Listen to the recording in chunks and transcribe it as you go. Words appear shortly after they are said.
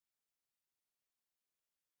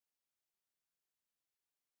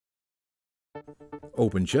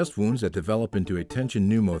Open chest wounds that develop into a tension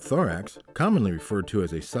pneumothorax, commonly referred to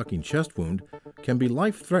as a sucking chest wound, can be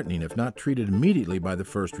life-threatening if not treated immediately by the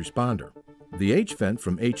first responder. The H-Vent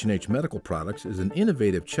from H&H Medical Products is an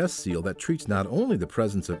innovative chest seal that treats not only the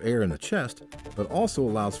presence of air in the chest, but also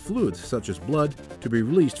allows fluids such as blood to be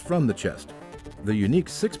released from the chest. The unique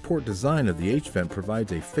 6-port design of the H-Vent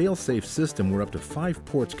provides a fail-safe system where up to 5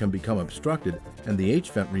 ports can become obstructed and the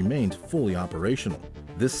H-Vent remains fully operational.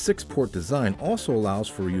 This 6-port design also allows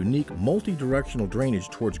for a unique multi-directional drainage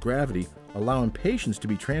towards gravity, allowing patients to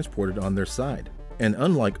be transported on their side. And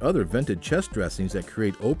unlike other vented chest dressings that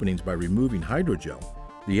create openings by removing hydrogel,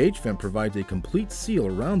 the H-Vent provides a complete seal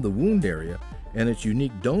around the wound area, and its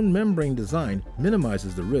unique dome membrane design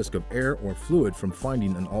minimizes the risk of air or fluid from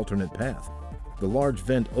finding an alternate path. The large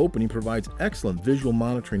vent opening provides excellent visual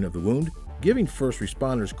monitoring of the wound, giving first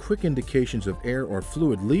responders quick indications of air or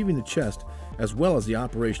fluid leaving the chest, as well as the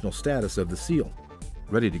operational status of the seal.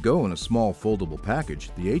 Ready to go in a small foldable package,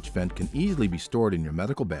 the H-Vent can easily be stored in your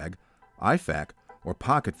medical bag, IFAC, or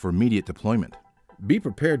pocket for immediate deployment. Be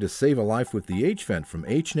prepared to save a life with the H-Vent from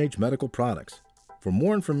H&H Medical Products. For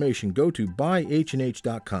more information, go to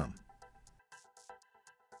buyh&h.com.